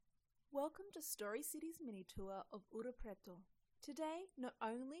Welcome to Story City's mini tour of Ouro Preto. Today, not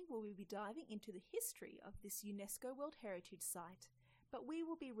only will we be diving into the history of this UNESCO World Heritage Site, but we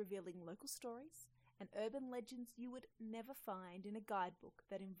will be revealing local stories and urban legends you would never find in a guidebook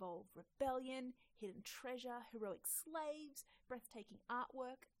that involve rebellion, hidden treasure, heroic slaves, breathtaking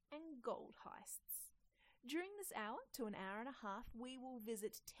artwork, and gold heists. During this hour to an hour and a half, we will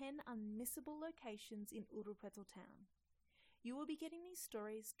visit 10 unmissable locations in Ouro Preto town. You will be getting these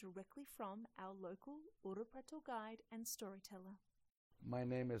stories directly from our local Ouro Preto guide and storyteller. My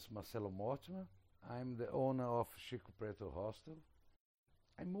name is Marcelo Mortimer. I'm the owner of Chico Preto Hostel.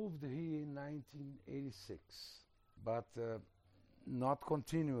 I moved here in 1986, but not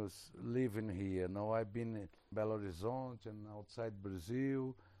continuous living here. Now I've been in Belo Horizonte and outside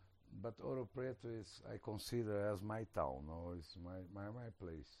Brazil, but Ouro Preto is, I consider as my town, or it's my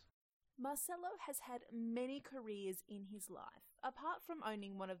place. Marcelo has had many careers in his life, apart from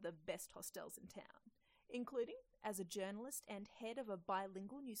owning one of the best hostels in town, including as a journalist and head of a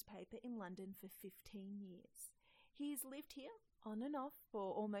bilingual newspaper in London for 15 years. He's lived here on and off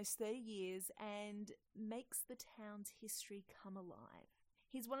for almost 30 years and makes the town's history come alive.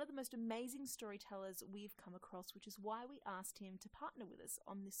 He's one of the most amazing storytellers we've come across, which is why we asked him to partner with us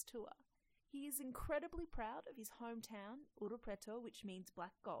on this tour. He is incredibly proud of his hometown, Ouro Preto, which means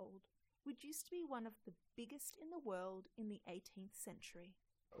black gold, which used to be one of the biggest in the world in the 18th century.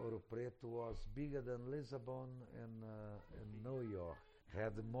 Ouro Preto was bigger than Lisbon and New York.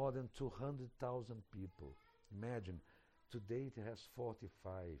 Had more than 200,000 people. Imagine, today it has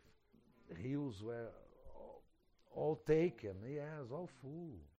 45. Hills were all taken, yes, all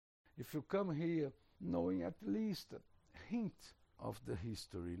full. If you come here knowing at least a hint of the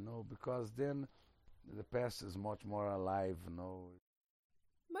history, because then the past is much more alive,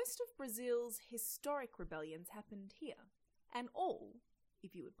 Most of Brazil's historic rebellions happened here, and all,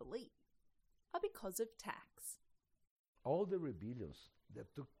 if you would believe, are because of tax. All the rebellions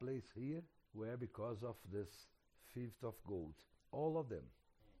that took place here were because of this theft of gold. All of them.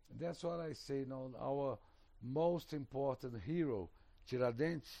 That's what I say now. Our most important hero,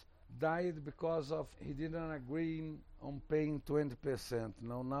 Tiradentes, died because of he didn't agree on paying 20%.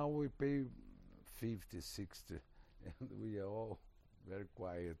 Now we pay 50, 60, and we are all very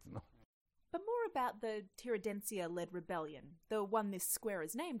quiet. But more about the Tiradentes-led rebellion, the one this square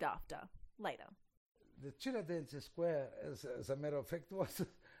is named after, later. The Tiradentes Square, as a matter of fact, was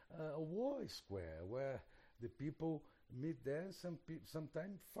a war square where the people meet there and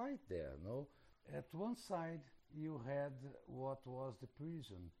sometimes fight there. At one side, you had what was the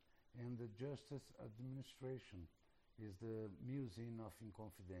prison and the justice administration, is the Museum of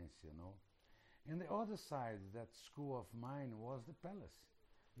Inconfidência. And the other side, that school of mine, was the palace.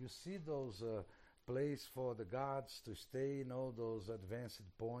 You see those places for the guards to stay, those advanced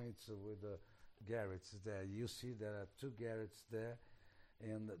points with the garrets there. You see there are 2 garrets there,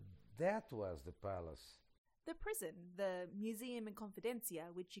 and that was the palace. The prison, the Museum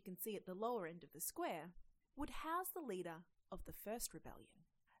Inconfidência, which you can see at the lower end of the square, would house the leader of the first rebellion.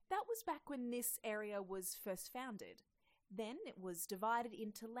 That was back when this area was first founded. Then it was divided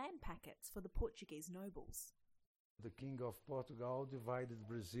into land packets for the Portuguese nobles. The King of Portugal divided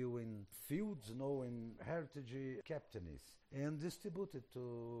Brazil in fields, in heritage captainies, and distributed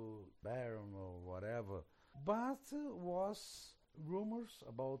to baron or whatever. But was rumors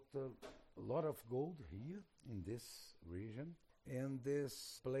about a lot of gold here in this region. And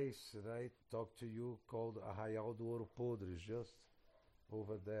this place that I talked to you called Arraial do Ouro Podre is just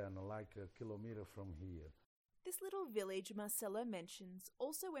over there, like a kilometer from here. This little village Marcelo mentions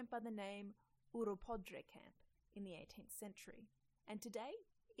also went by the name Ouro Podre Camp in the 18th century, and today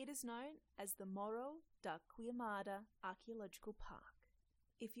it is known as the Morro da Queimada Archaeological Park.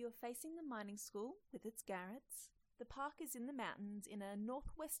 If you are facing the mining school with its garrets, the park is in the mountains in a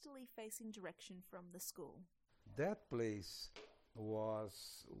northwesterly facing direction from the school. That place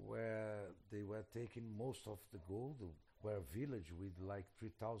was where they were taking most of the gold, where a village with like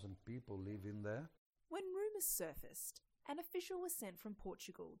 3,000 people living there. When rumours surfaced, an official was sent from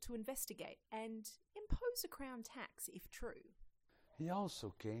Portugal to investigate and impose a crown tax if true. He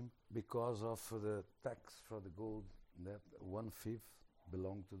also came because of the tax for the gold, that 1/5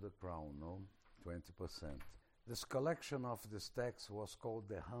 belonged to the crown, 20%. This collection of this tax was called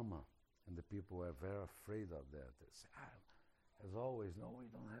the hammer, and the people were very afraid of that. They said, as always, no, we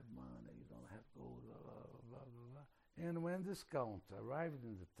don't have money, we don't have gold, blah, blah, blah, blah, blah. And when this count arrived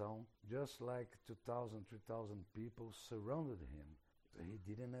in the town, just like 2,000, 3,000 people surrounded him. He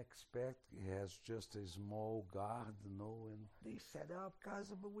didn't expect, he has just a small guard, and they said,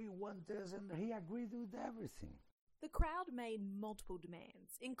 because we want this, and he agreed with everything. The crowd made multiple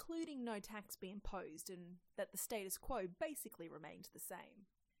demands, including no tax be imposed and that the status quo basically remained the same.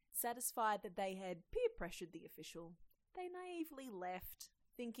 Satisfied that they had peer pressured the official, they naively left,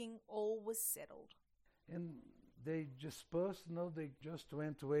 thinking all was settled. And they dispersed, they just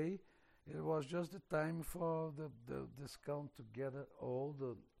went away. It was just the time for the discount to gather all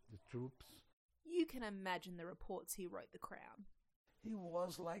the troops. You can imagine the reports he wrote the crown. He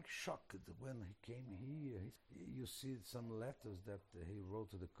was like shocked when he came here. You see some letters that he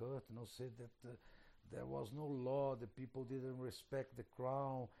wrote to the court, said that there was no law, the people didn't respect the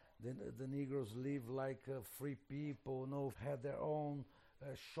crown, the Negroes live like free people, had their own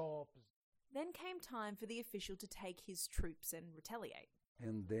shops. Then came time for the official to take his troops and retaliate.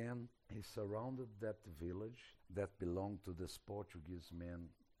 And then he surrounded that village that belonged to this Portuguese man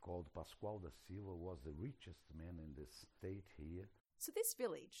called Pascoal da Silva, was the richest man in the state here. So this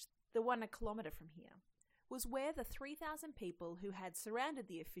village, the one a kilometre from here, was where the 3,000 people who had surrounded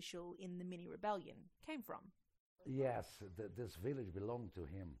the official in the mini rebellion came from. Yes, this village belonged to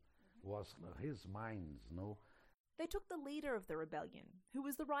him, was his mines, They took the leader of the rebellion, who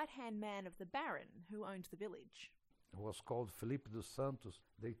was the right-hand man of the baron who owned the village. It was called Felipe dos Santos.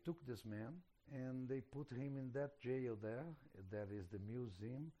 They took this man and they put him in that jail there. That is the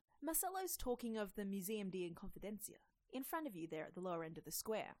museum. Marcelo's talking of the Museum de Inconfidencia, in front of you there at the lower end of the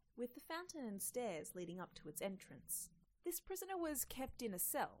square, with the fountain and stairs leading up to its entrance. This prisoner was kept in a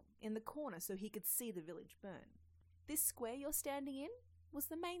cell in the corner so he could see the village burn. This square you're standing in was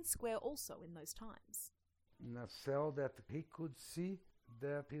the main square also in those times. In a cell that he could see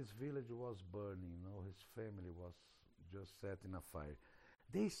that his village was burning, his family was just set in a fire.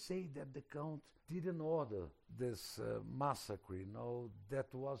 They say that the Count didn't order this massacre,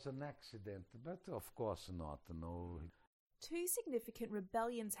 that was an accident, but of course not, Two significant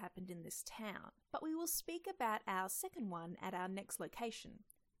rebellions happened in this town, but we will speak about our second one at our next location,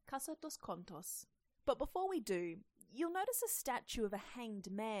 Casa dos Contos. But before we do, you'll notice a statue of a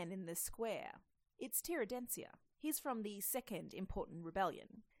hanged man in the square. It's Tiradentes. He's from the second important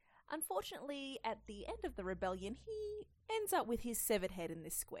rebellion. Unfortunately, at the end of the rebellion, he ends up with his severed head in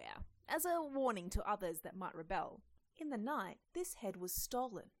this square, as a warning to others that might rebel. In the night, this head was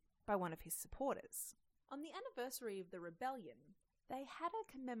stolen by one of his supporters. On the anniversary of the rebellion, they had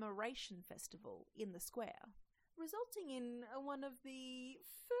a commemoration festival in the square, resulting in one of the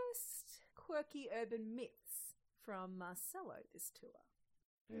first quirky urban myths from Marcelo this tour.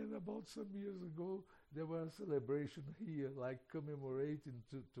 And about some years ago, there was a celebration here, like commemorating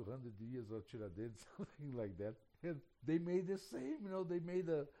 200 years of Tiradentes, something like that. And they made the same, they made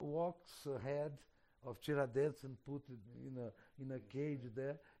a wax head of Tiradentes and put it in a cage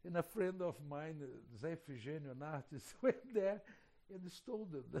there. And a friend of mine, Zé Efigênio, an artist, went there and stole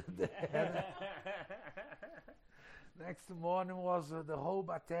the head. Next morning was the whole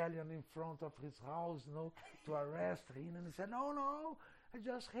battalion in front of his house, to arrest him. And he said, no, I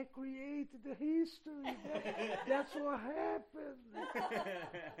just recreated the history. That's what happened.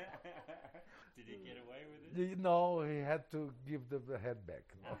 Did he get away with it? No, he had to give the head back.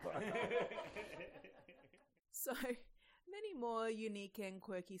 So, many more unique and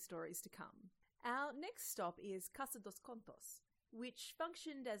quirky stories to come. Our next stop is Casa dos Contos, which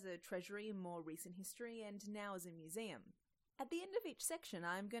functioned as a treasury in more recent history and now as a museum. At the end of each section,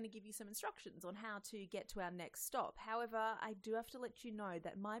 I'm going to give you some instructions on how to get to our next stop. However, I do have to let you know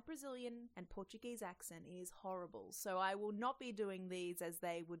that my Brazilian and Portuguese accent is horrible, so I will not be doing these as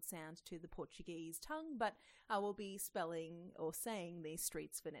they would sound to the Portuguese tongue, but I will be spelling or saying these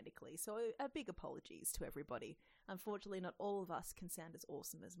streets phonetically, so a big apologies to everybody. Unfortunately, not all of us can sound as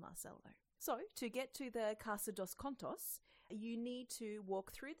awesome as Marcelo. So, to get to the Casa dos Contos, you need to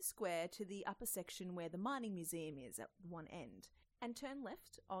walk through the square to the upper section where the mining museum is at one end, and turn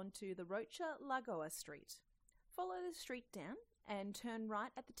left onto the Rocha Lagoa Street. Follow the street down and turn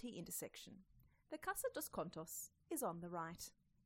right at the T intersection. The Casa dos Contos is on the right.